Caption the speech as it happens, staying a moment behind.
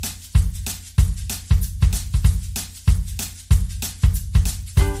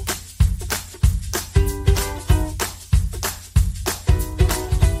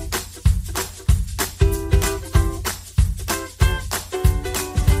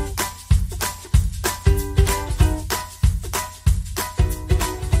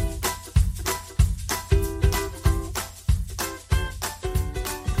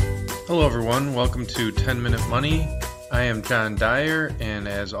Hello, everyone. Welcome to 10 Minute Money. I am John Dyer, and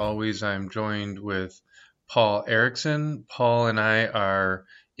as always, I'm joined with Paul Erickson. Paul and I are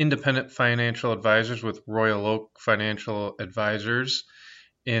independent financial advisors with Royal Oak Financial Advisors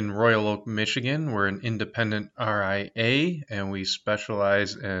in Royal Oak, Michigan. We're an independent RIA, and we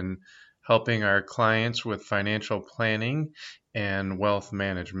specialize in helping our clients with financial planning and wealth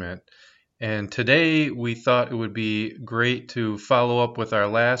management. And today we thought it would be great to follow up with our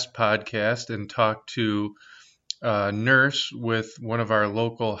last podcast and talk to a nurse with one of our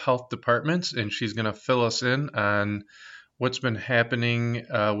local health departments, and she's going to fill us in on what's been happening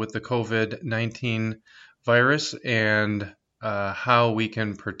with the COVID-19 virus and how we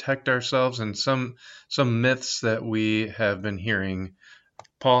can protect ourselves and some myths that we have been hearing.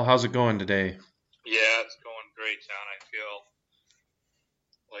 Paul, how's it going today? Yeah, it's going great, John. I feel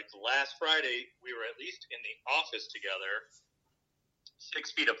like last Friday we were at least in the office together,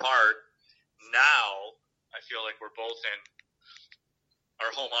 6 feet apart. Now I feel like we're both in our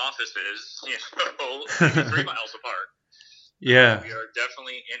home offices, maybe 3 miles apart. Yeah. We are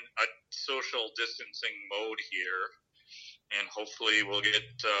definitely in a social distancing mode here, and hopefully we'll get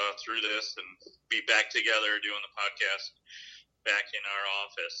through this and be back together doing the podcast back in our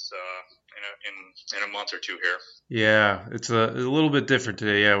office in a month or two here. Yeah, it's a little bit different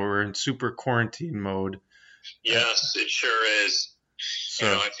today. Yeah, we're in super quarantine mode. Yes, it sure is. So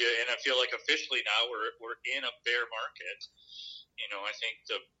I feel like officially now we're in a bear market.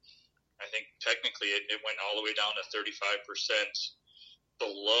 I think technically it went all the way down to 35%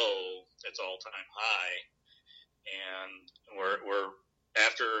 below its all-time high, and we're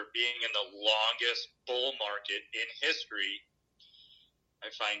after being in the longest bull market in history. I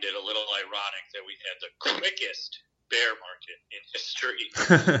find it a little ironic that we had the quickest bear market in history.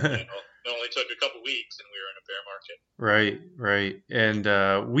 It only took a couple weeks and we were in a bear market. Right.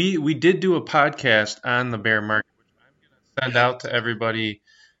 And we did do a podcast on the bear market, which I'm going to send out to everybody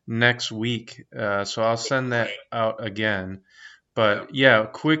next week. So I'll send that out again. But yeah,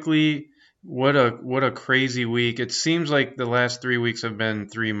 quickly, what a crazy week. It seems like the last 3 weeks have been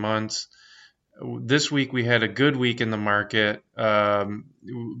 3 months. This week we had a good week in the market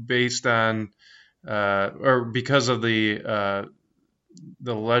based on or because of the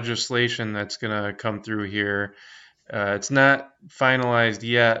legislation that's going to come through here. It's not finalized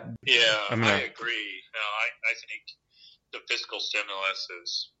yet. Yeah, I agree. No, I think the fiscal stimulus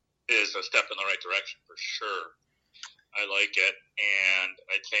is a step in the right direction for sure. I like it, and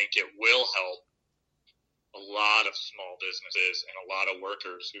I think it will help a lot of small businesses and a lot of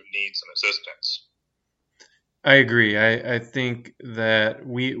workers who need some assistance. I agree. I think that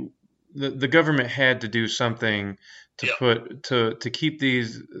the government had to do something to keep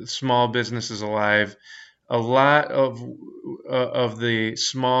these small businesses alive. A lot of the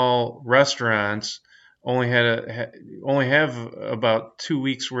small restaurants only have about 2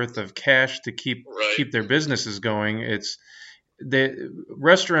 weeks worth of cash to keep their businesses going. The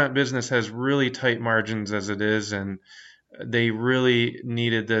restaurant business has really tight margins as it is, and they really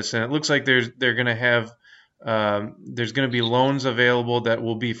needed this. And it looks like there's going to be loans available that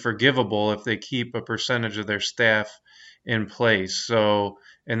will be forgivable if they keep a percentage of their staff in place. So,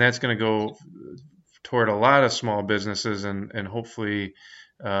 and that's going to go toward a lot of small businesses, and hopefully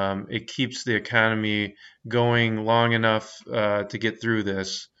it keeps the economy going long enough to get through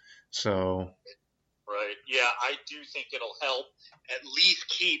this. So. Right. Yeah, I do think it'll help at least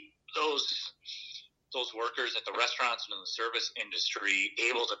keep those workers at the restaurants and in the service industry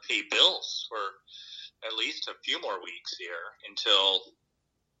able to pay bills for at least a few more weeks here until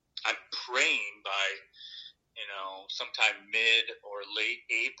I'm praying by sometime mid or late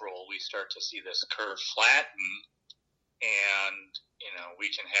April we start to see this curve flatten, and we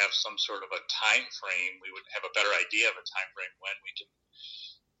can have some sort of a time frame. We would have a better idea of a time frame when we can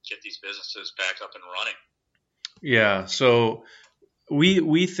get these businesses back up and running. Yeah, so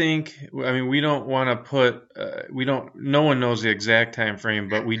we think, we don't want to put no one knows the exact time frame,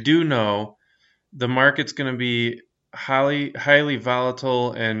 but we do know the market's going to be highly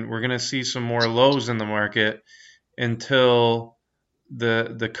volatile, and we're going to see some more lows in the market until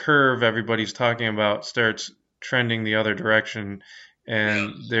the curve everybody's talking about starts trending the other direction,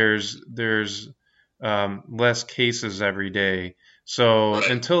 and there's less cases every day. So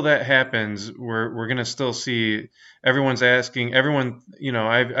until that happens, we're going to still see everyone's asking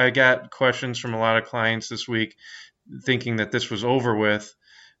I got questions from a lot of clients this week thinking that this was over with,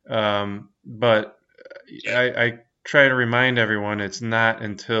 but I try to remind everyone it's not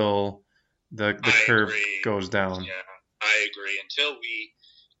until the curve goes down. Yeah, I agree. Until we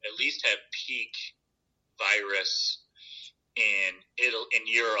at least have peak virus in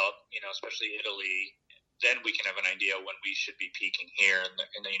Europe, especially Italy, then we can have an idea when we should be peaking here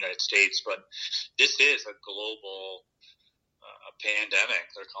in the United States. But this is a global pandemic,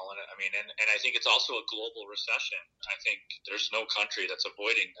 they're calling it. I mean, and I think it's also a global recession. I think there's no country that's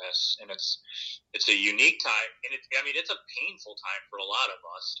avoiding this, and it's a unique time, and it's a painful time for a lot of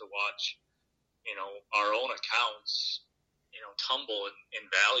us to watch, our own accounts, tumble in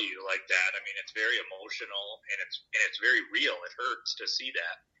value like that. I mean, it's very emotional, and it's very real. It hurts to see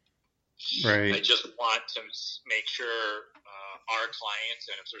that. Right. I just want to make sure our clients,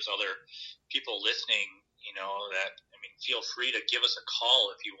 and if there's other people listening, feel free to give us a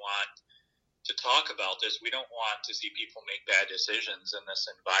call if you want to talk about this. We don't want to see people make bad decisions in this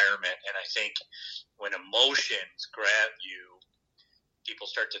environment. And I think when emotions grab you, people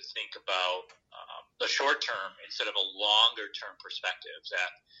start to think about the short term instead of a longer term perspective. That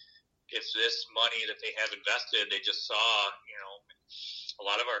if this money that they have invested, they just saw, a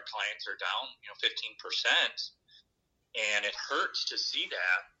lot of our clients are down, 15%, and it hurts to see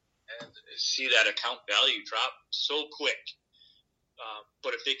that and see that account value drop so quick.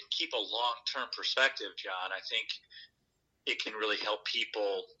 But if they can keep a long-term perspective, John, I think it can really help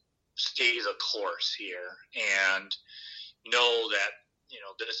people stay the course here and know that,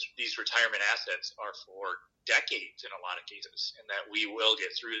 these retirement assets are for decades in a lot of cases, and that we will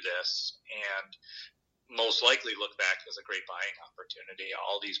get through this and most likely look back as a great buying opportunity.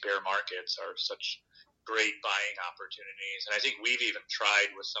 All these bear markets are such great buying opportunities. And I think we've even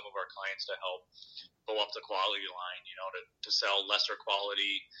tried with some of our clients to help go up the quality line, to sell lesser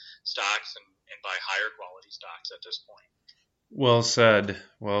quality stocks and buy higher quality stocks at this point. Well said.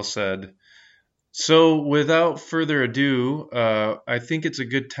 Well said. So without further ado, I think it's a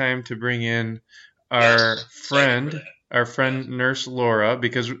good time to bring in our friend Nurse Laura,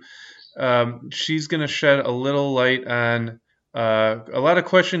 because she's going to shed a little light on a lot of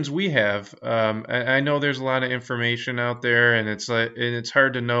questions we have. I know there's a lot of information out there, and it's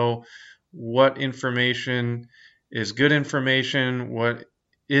hard to know what information is good information, what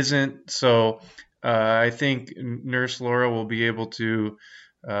isn't. So I think Nurse Laura will be able to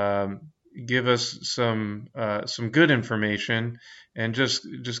give us some good information and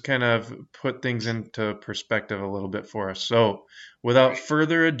just kind of put things into perspective a little bit for us. So without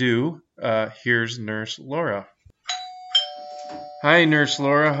further ado, here's Nurse Laura. Hi, Nurse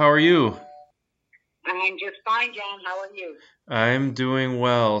Laura. How are you? I'm just fine, John. How are you? I'm doing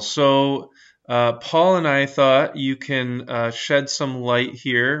well. So Paul and I thought you can shed some light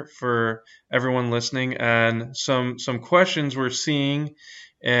here for everyone listening on some questions we're seeing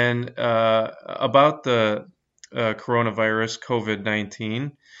and about the coronavirus,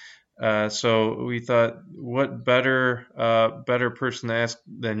 COVID-19. So we thought, what better person to ask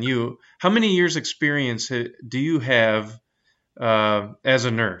than you? How many years experience do you have as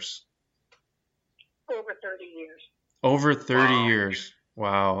a nurse? Over 30 years. Over 30 years.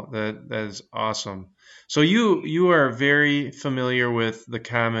 Wow, that is awesome. So you are very familiar with the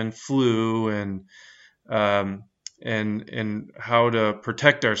common flu and how to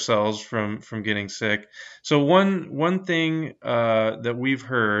protect ourselves from getting sick. So one thing that we've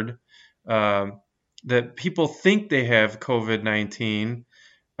heard that people think they have COVID-19,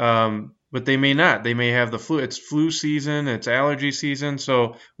 but they may not. They may have the flu. It's flu season. It's allergy season.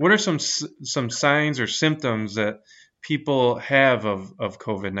 So what are some signs or symptoms that people have of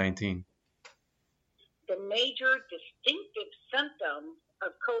COVID-19? The major distinctive symptom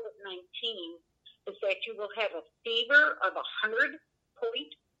of COVID-19 is that you will have a fever of 100.4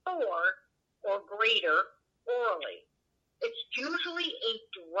 or greater orally. It's usually a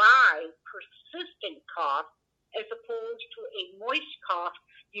dry, persistent cough as opposed to a moist cough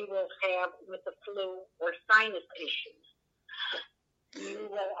you will have with the flu or sinus issues. You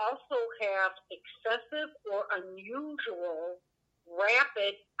will also have excessive or unusual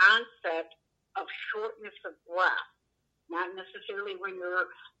rapid onset of shortness of breath. Not necessarily when you're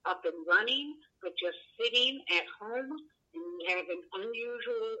up and running, but just sitting at home and you have an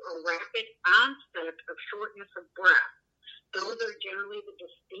unusual or rapid onset of shortness of breath. Those are generally the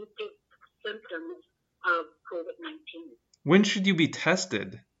distinctive symptoms of COVID-19. When should you be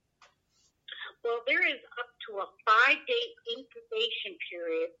tested? Well, there is up to a 5-day incubation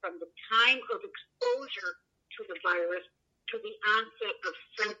period from the time of exposure to the virus to the onset of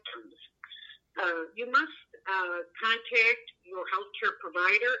symptoms. You must contact your healthcare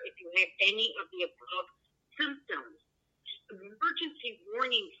provider if you have any of the above symptoms. Emergency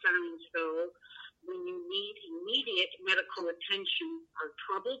warning signs, though, when you need immediate medical attention are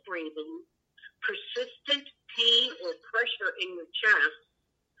trouble breathing, persistent pain or pressure in your chest,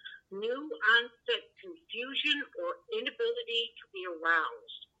 new onset confusion or inability to be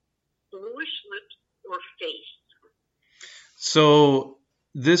aroused, bluish lips or face. So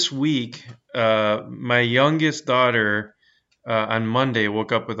this week, my youngest daughter on Monday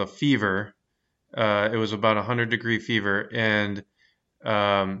woke up with a fever. It was about 100-degree fever, and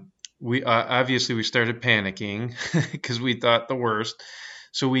we obviously we started panicking because we thought the worst.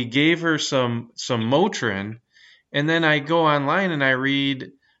 So we gave her some Motrin, and then I go online and I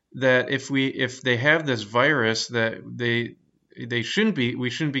read that if they have this virus that we shouldn't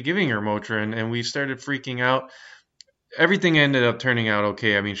be giving her Motrin, and we started freaking out. Everything ended up turning out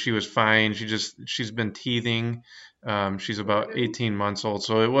okay. I mean, she was fine. She's been teething. She's about 18 months old,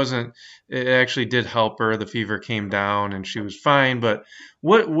 so it actually did help her. The fever came down and she was fine. But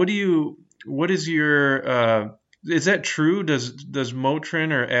is that true? Does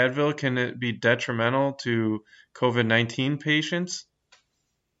Motrin or Advil, can it be detrimental to COVID-19 patients?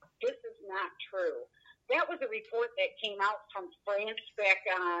 This is not true. That was a report that came out from France back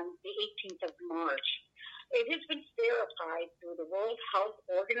on the 18th of March. It has been verified through the World Health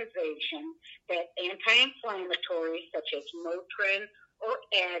Organization that anti-inflammatories such as Motrin or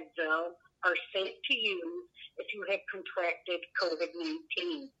Advil are safe to use if you have contracted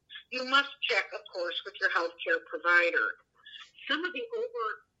COVID-19. You must check, of course, with your healthcare provider. Some of the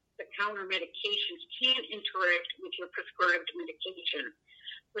over-the-counter medications can interact with your prescribed medication.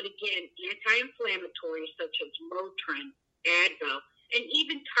 But again, anti-inflammatories such as Motrin, Advil, and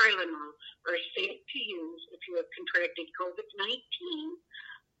even Tylenol are safe to use if you have contracted COVID-19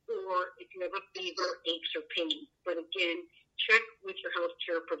 or if you have a fever, aches, or pain. But again, check with your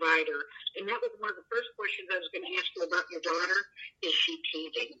healthcare provider. And that was one of the first questions I was going to ask you about your daughter. Is she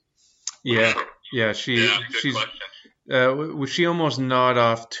teething? Yeah, she almost gnawed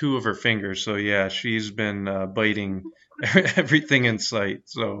off 2 of her fingers. So yeah, she's been biting everything in sight.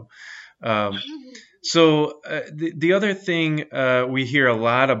 So. The other thing we hear a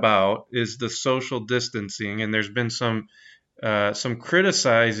lot about is the social distancing, and there's been some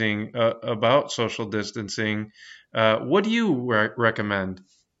criticizing about social distancing. What do you recommend?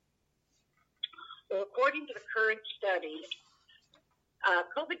 Well, according to the current study,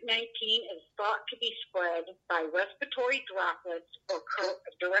 COVID-19 is thought to be spread by respiratory droplets or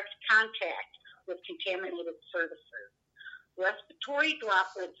direct contact with contaminated surfaces. Respiratory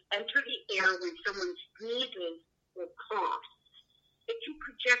droplets enter the air when someone sneezes or coughs. It can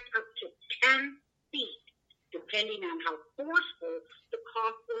project up to 10 feet, depending on how forceful the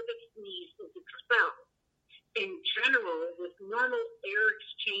cough or the sneeze is expelled. In general, with normal air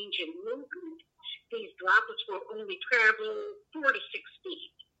exchange and movement, these droplets will only travel 4 to 6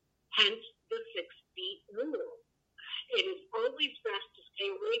 feet, hence the 6 feet rule. It is always best to stay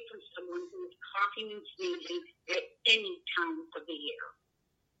away from someone who is coughing and sneezing at any time of the year.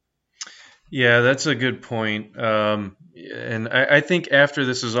 Yeah, that's a good point. And I think after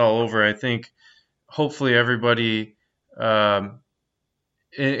this is all over, I think hopefully everybody, and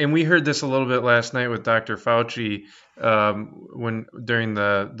we heard this a little bit last night with Dr. Fauci during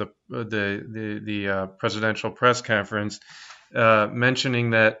the presidential press conference,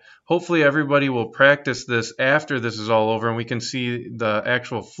 mentioning that hopefully everybody will practice this after this is all over, and we can see the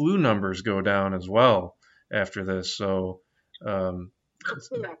actual flu numbers go down as well after this. So, correct.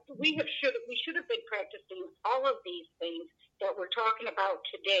 We should have been practicing all of these things that we're talking about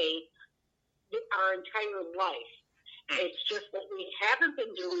today our entire life. It's just that we haven't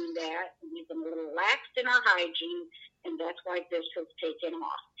been doing that. We've been a little lax in our hygiene, and that's why this has taken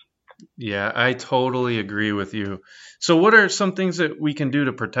off. Yeah, I totally agree with you. So what are some things that we can do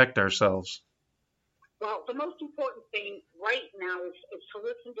to protect ourselves? Well, the most important thing right now is to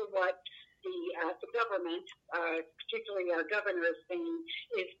listen to what the government, particularly our governor, is saying,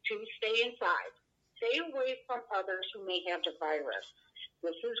 is to stay inside. Stay away from others who may have the virus.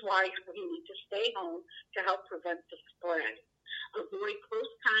 This is why we need to stay home to help prevent the spread. Avoid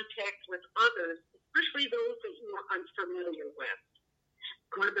close contact with others, especially those that you are unfamiliar with.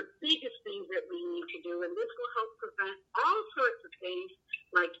 One of the biggest things that we need to do, and this will help prevent all sorts of things,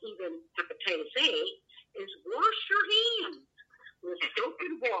 like even hepatitis A, is wash your hands with soap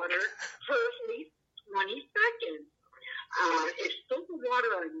and water for at least 20 seconds. If soap and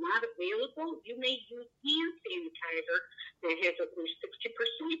water are not available, you may use hand sanitizer that has at least 60%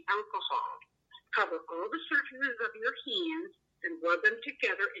 alcohol. Cover all the surfaces of your hands and rub them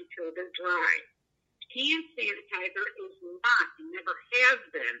together until they're dry. Hand sanitizer is not, and never has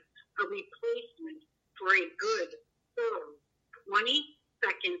been, a replacement for a good, thorough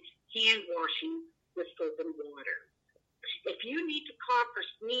 20-second hand washing with soap and water. If you need to cough or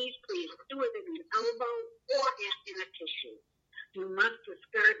sneeze, please do it in an elbow or in a tissue. You must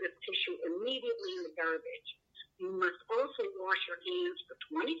discard this tissue immediately in the garbage. You must also wash your hands for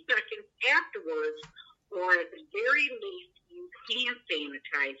 20 seconds afterwards, or at the very least, use hand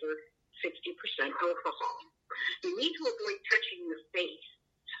sanitizer, 60% alcohol. You need to avoid touching your face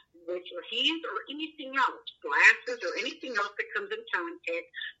with your hands or anything else, glasses or anything else that comes in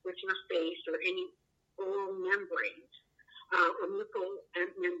contact with your face or any oral membranes or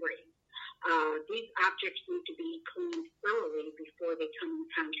mucous membranes. These objects need to be cleaned thoroughly before they come in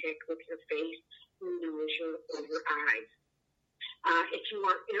contact with your face, your nose, or your eyes. If you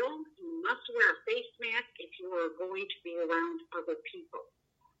are ill, you must wear a face mask if you are going to be around other people.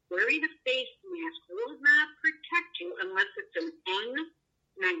 Wearing a face mask will not protect you unless it's an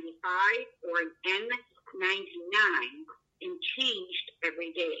N95 or an N99 and changed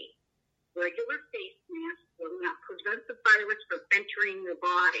every day. Regular face masks will not prevent the virus from entering your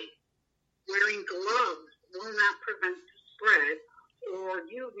body. Wearing gloves will not prevent the spread or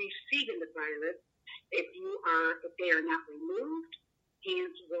you receiving the virus if they are not removed,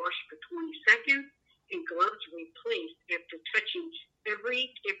 hands washed for 20 seconds, and gloves replaced after touching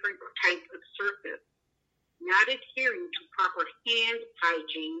every different type of surface. Not adhering to proper hand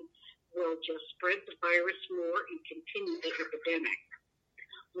hygiene will just spread the virus more and continue the epidemic.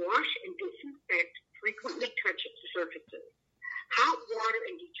 Wash and disinfect frequently touched surfaces. Hot water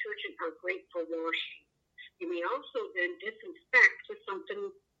and detergent are great for washing. You may also then disinfect with something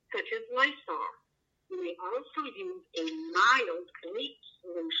such as Lysol. You may also use a mild bleach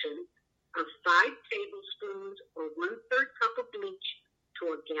solution of 5 tablespoons or 1/3 cup of bleach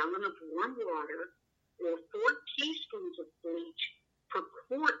to a gallon of warm water, or 4 teaspoons of bleach per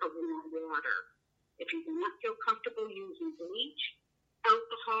quart of warm water. If you do not feel comfortable using bleach,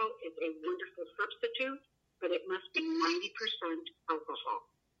 alcohol is a wonderful substitute, but it must be 90% alcohol.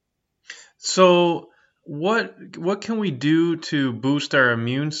 So what can we do to boost our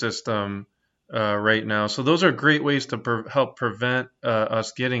immune system right now? So those are great ways to help prevent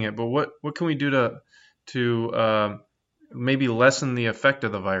us getting it. But what can we do to maybe lessen the effect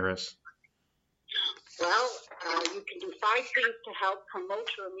of the virus? Well, you can do 5 things to help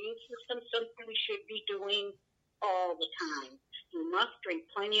promote your immune system, something we should be doing all the time. You must drink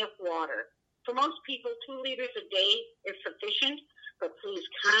plenty of water. For most people, 2 liters a day is sufficient, but please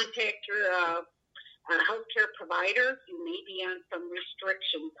contact your healthcare provider. You may be on some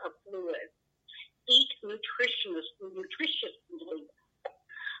restrictions of fluids. Eat nutritiously.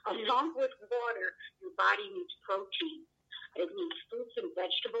 Along with water, your body needs protein. It needs fruits and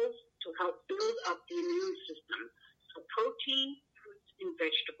vegetables to help build up the immune system. So protein, fruits, and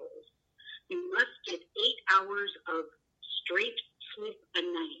vegetables. You must get 8 hours of straight sleep a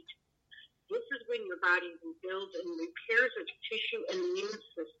night. This is when your body rebuilds and repairs its tissue and immune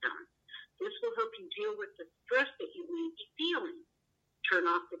system. This will help you deal with the stress that you may be feeling. Turn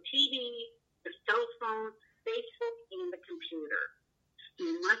off the TV, the cell phone, Facebook, and the computer.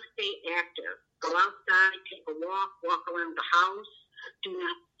 You must stay active. Go outside, take a walk around the house. Do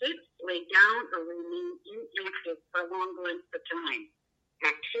not sit, lay down, or remain inactive for long lengths of time.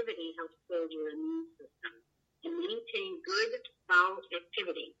 Activity helps build your immune system and maintain good, solid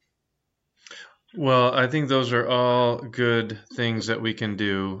activity. Well, I think those are all good things that we can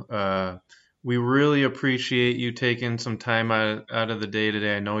do. We really appreciate you taking some time out of the day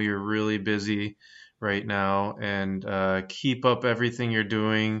today. I know you're really busy right now, and keep up everything you're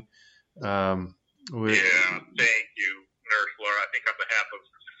doing. Yeah, thank you, Nurse Laura. I think on behalf of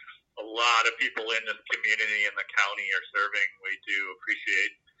a lot of people in this community and the county are serving, we do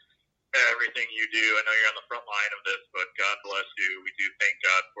appreciate everything you do. I know you're on the front line of this, but God bless you. We do thank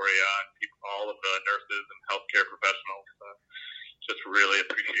God for you and all of the nurses and healthcare professionals. Just really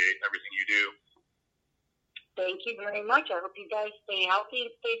appreciate everything you do. Thank you very much. I hope you guys stay healthy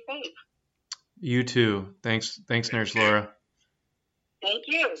and stay safe. You too. Thanks, Nurse Laura. Thank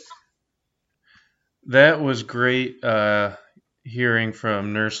you. That was great hearing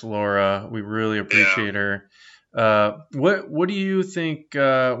from Nurse Laura. We really appreciate her. What do you think?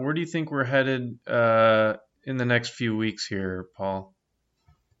 Where do you think we're headed in the next few weeks here, Paul?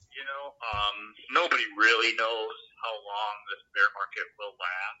 Nobody really knows how long this bear market will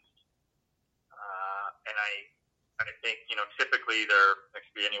last, and I think typically there could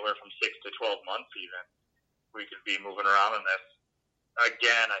be anywhere from 6 to 12 months even. We could be moving around in this.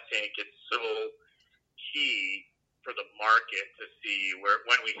 Again, I think it's so key for the market to see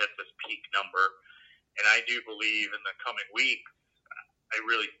when we hit this peak number. And I do believe in the coming weeks, I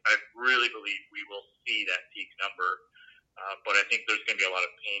really believe we will see that peak number. But I think there's going to be a lot of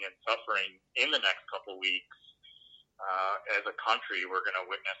pain and suffering in the next couple of weeks. As a country, we're going to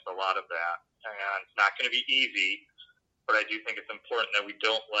witness a lot of that. And it's not going to be easy. but I do think it's important that we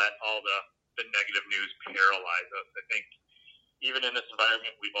don't let all the negative news paralyze us. I think even in this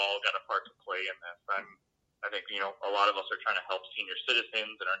environment, we've all got a part to play in this. I think, a lot of us are trying to help senior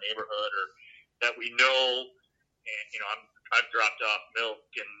citizens in our neighborhood or that we know. And, I've dropped off milk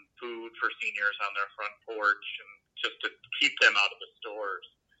and food for seniors on their front porch and just to keep them out of the stores.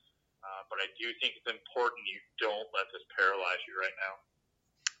 But I do think it's important you don't let this paralyze you right now.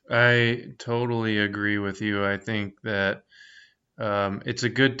 I totally agree with you. I think that it's a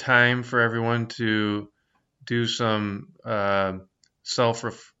good time for everyone to do some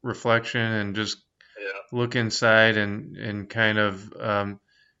self-reflection and just look inside and kind of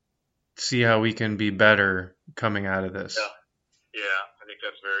see how we can be better coming out of this. Yeah, I think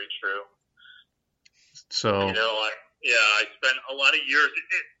that's very true. So, I spent a lot of years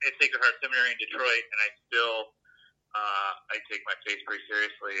at Sacred Heart Seminary in Detroit, and I still I take my faith pretty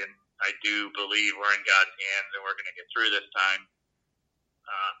seriously, and I do believe we're in God's hands and we're going to get through this time.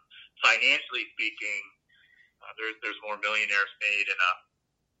 Financially speaking, there's more millionaires made in a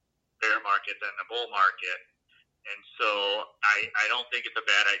bear market than a bull market. And so I don't think it's a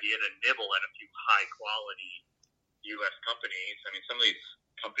bad idea to nibble at a few high quality U.S. companies. I mean, some of these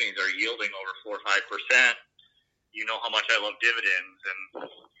companies are yielding over 4 or 5%. You know how much I love dividends, and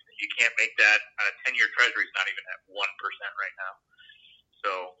you can't make that. 10-year Treasury is not even at 1% right now.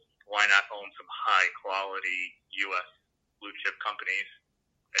 So why not own some high quality U.S. blue chip companies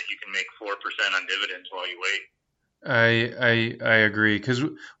that you can make 4% on dividends while you wait? I agree, because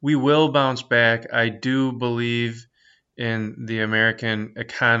we will bounce back. I do believe in the American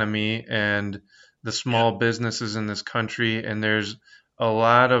economy and the small businesses in this country, and there's a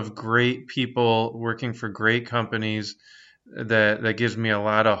lot of great people working for great companies that gives me a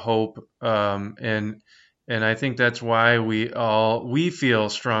lot of hope, and I think that's why we feel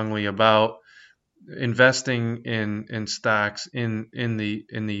strongly about investing in stocks in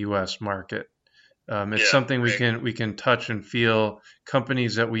the U.S. market. It's something we can touch and feel,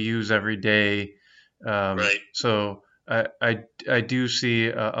 companies that we use every day. So I do see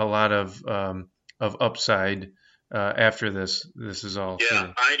a lot of upside after this is all through.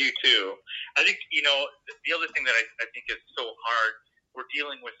 Yeah, I do too. I think the other thing that I think is so hard. We're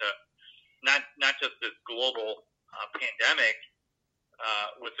dealing with not just this global pandemic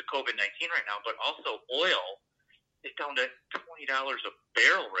with the COVID-19 right now, but also oil is down to $20 a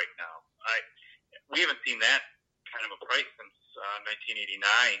barrel right now. We haven't seen that kind of a price since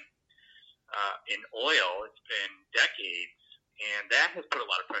 1989 in oil. It's been decades, and that has put a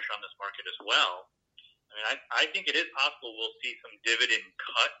lot of pressure on this market as well. I mean, I think it is possible we'll see some dividend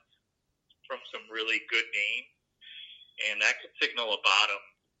cuts from some really good names, and that could signal a bottom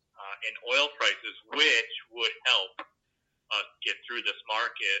in oil prices, which would help us get through this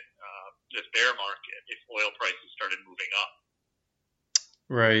market, this bear market, if oil prices started moving up.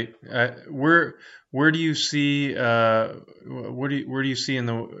 Right. Where do you see what do you see in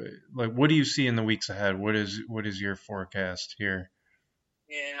the weeks ahead? What is your forecast here?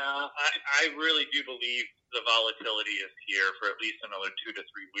 Yeah, I really do believe the volatility is here for at least another 2 to 3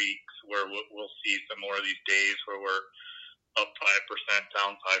 weeks, where we'll see some more of these days where we're up 5%,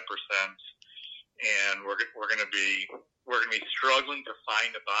 down 5%, and we're going to be struggling to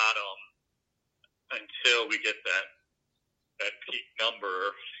find a bottom until we get that peak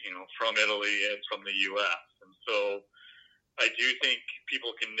number, from Italy and from the U.S. And so I do think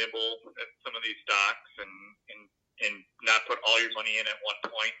people can nibble at some of these stocks and not put all your money in at one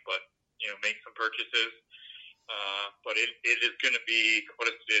point, but make some purchases. But it is going to be, what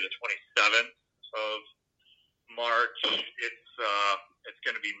is today, the 27th of March. It's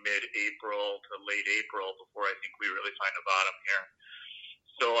going to be mid-April to late April before I think we really find a bottom here.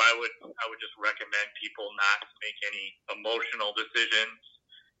 So I would just recommend people not make any emotional decisions.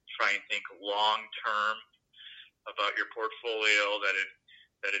 Try and think long term about your portfolio,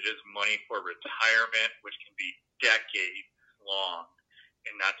 that it is money for retirement, which can be decades long,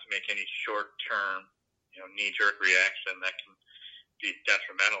 and not to make any short term, knee-jerk reaction that can be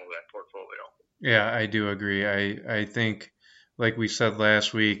detrimental to that portfolio. Yeah, I do agree. I think, like we said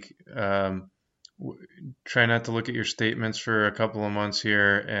last week, try not to look at your statements for a couple of months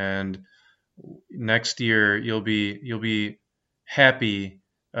here, and next year you'll be happy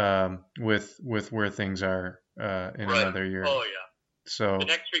with where things are in another year. Oh yeah. So the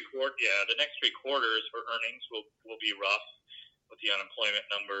next 3 quarters for earnings will be rough with the unemployment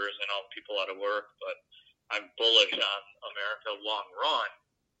numbers and all the people out of work, but I'm bullish on America long run.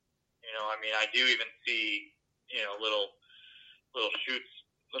 I do even see little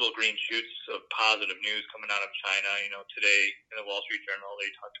green shoots of positive news coming out of China. Today in the Wall Street Journal they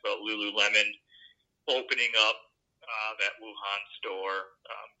talked about Lululemon opening up that Wuhan store.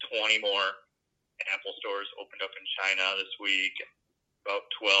 20 more Apple stores opened up in China this week. About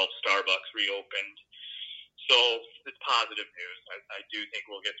 12 Starbucks reopened. So it's positive news. I do think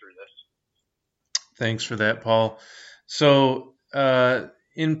we'll get through this. Thanks for that, Paul. So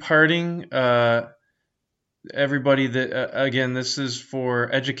in parting, everybody, that again, this is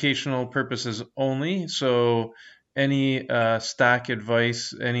for educational purposes only. So any stock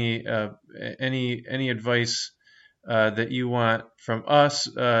advice, any advice that you want from us,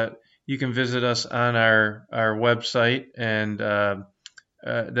 you can visit us on our website, and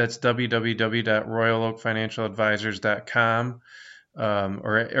that's www.royaloakfinancialadvisors.com.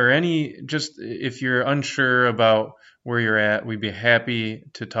 Or any, just if you're unsure about where you're at, we'd be happy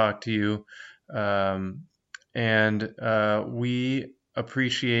to talk to you. And we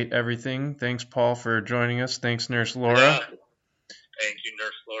appreciate everything. Thanks, Paul, for joining us. Thanks, Nurse Laura. Yeah. Thank you,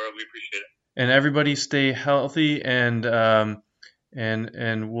 Nurse Laura. We appreciate it. And everybody stay healthy, and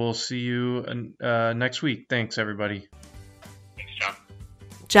we'll see you next week. Thanks, everybody. Thanks, John.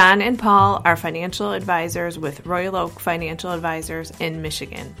 John and Paul are financial advisors with Royal Oak Financial Advisors in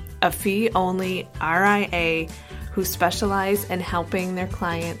Michigan, a fee-only RIA who specialize in helping their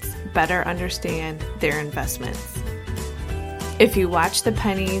clients better understand their investments. If you watch the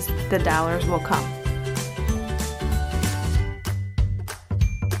pennies, the dollars will come.